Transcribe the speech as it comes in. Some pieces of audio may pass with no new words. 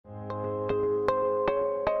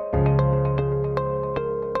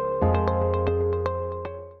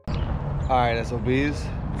Alright, SOBs.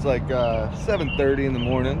 It's like 7:30 in the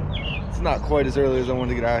morning. It's not quite as early as I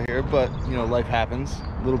wanted to get out here, but you know, life happens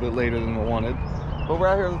a little bit later than I wanted. But we're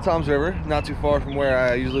out here on the Toms River, not too far from where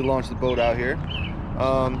I usually launch the boat out here.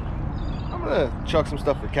 I'm gonna chuck some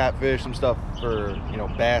stuff for catfish, some stuff for, you know,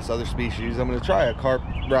 bass, other species. I'm gonna try a carp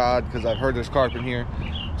rod because I've heard there's carp in here.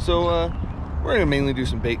 So we're gonna mainly do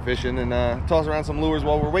some bait fishing and toss around some lures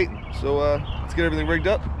while we're waiting. So let's get everything rigged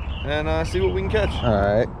up and see what we can catch. All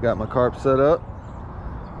right, got my carp set up.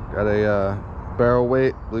 Got a barrel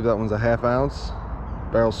weight, I believe that one's a 1/2 ounce.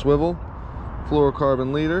 Barrel swivel,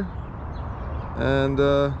 fluorocarbon leader, and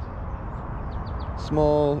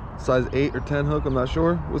small size 8 or 10 hook, I'm not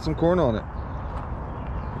sure, with some corn on it.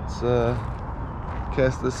 Let's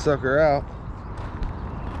cast this sucker out,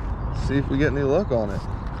 see if we get any luck on it.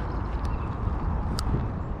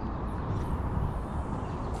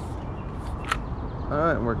 All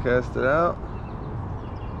right, and we're cast it out.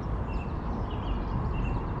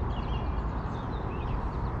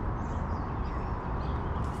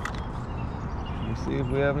 Let's see if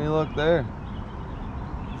we have any luck there.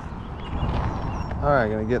 All right,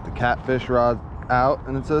 gonna get the catfish rod out,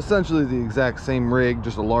 and it's essentially the exact same rig,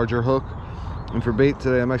 just a larger hook. And for bait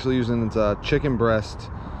today, I'm actually using chicken breast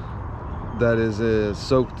that is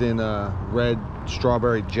soaked in red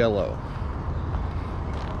strawberry jello.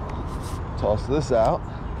 Toss this out.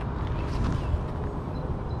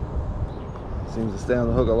 Seems to stay on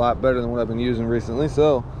the hook a lot better than what I've been using recently,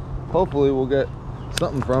 so hopefully we'll get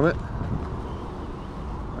something from it.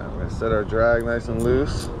 All right, we're gonna set our drag nice and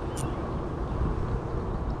loose,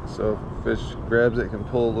 so if a fish grabs it, it can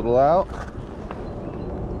pull a little out.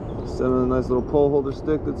 Set on a nice little pole holder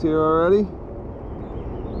stick that's here already.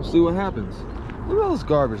 We'll see what happens. Look at all this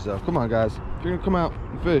garbage though. Come on guys, if you're gonna come out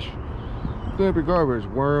and fish, clean up your garbage.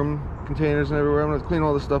 Worm containers and everywhere. I'm gonna clean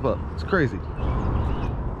all this stuff up. It's crazy.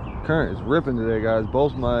 Current is ripping today, guys.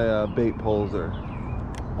 Both my bait poles are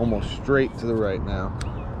almost straight to the right now.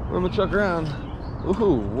 I'm gonna chuck around.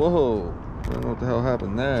 Ooh, whoa! I don't know what the hell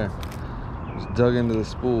happened there. Just dug into the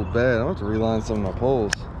spool bad. I'm gonna have to reline some of my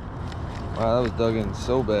poles. Wow, that was dug in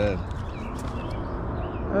so bad.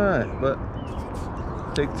 All right, but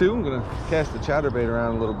take two. I'm gonna cast the chatterbait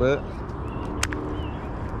around a little bit.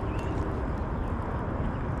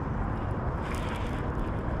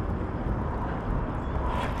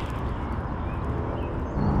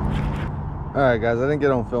 All right, guys, I didn't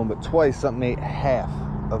get on film, but twice something ate half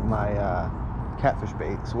of my catfish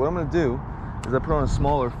bait. So what I'm gonna do is I put on a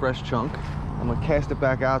smaller, fresh chunk. I'm gonna cast it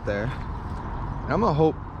back out there, and I'm gonna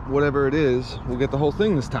hope whatever it is will get the whole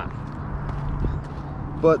thing this time.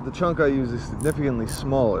 But the chunk I use is significantly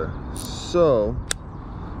smaller, so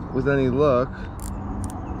with any luck,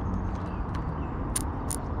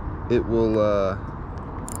 it will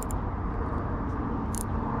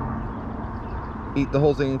eat the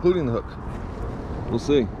whole thing, including the hook. We'll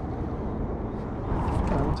see.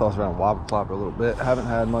 I'll toss around wobble plopper a little bit. I haven't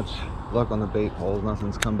had much luck on the bait poles.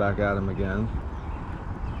 Nothing's come back at him again.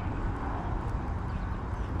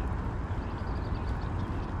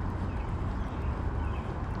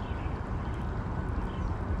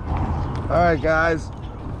 All right, guys,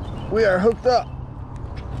 we are hooked up.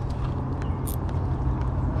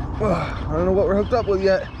 I don't know what we're hooked up with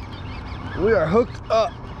yet. We are hooked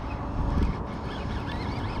up.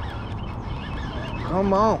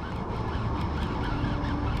 Come on.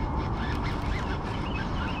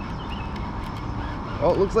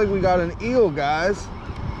 Oh, it looks like we got an eel, guys.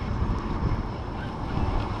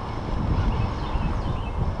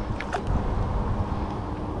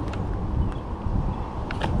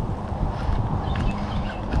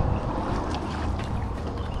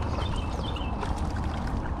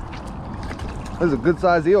 This is a good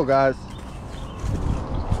sized eel, guys.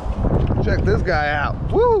 Check this guy out.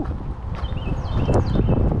 Woo!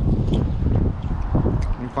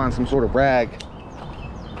 Let me find some sort of rag.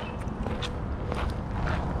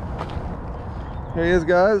 Here he is,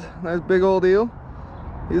 guys. Nice big old eel.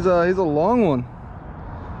 He's a long one.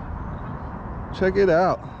 Check it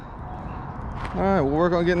out. All right, we'll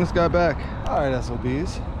work on getting this guy back. All right,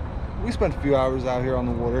 SOBs. We spent a few hours out here on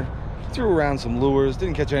the water. Threw around some lures.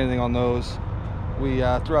 Didn't catch anything on those. We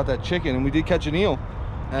threw out that chicken, and we did catch an eel.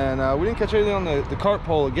 And we didn't catch anything on the carp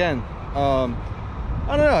pole again. I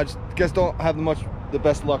don't know. I just guess don't have the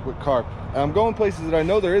best luck with carp. I'm going places that I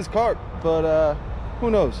know there is carp, but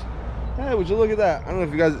who knows? Hey, would you look at that? I don't know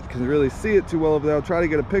if you guys can really see it too well over there. I'll try to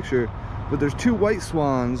get a picture, but there's 2 white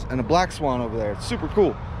swans and a black swan over there. It's super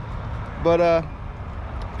cool. But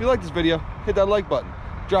if you like this video, hit that like button,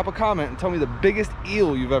 drop a comment, and tell me the biggest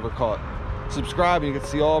eel you've ever caught. Subscribe and you get to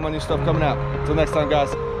see all my new stuff coming out. Until next time, guys,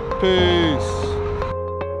 peace.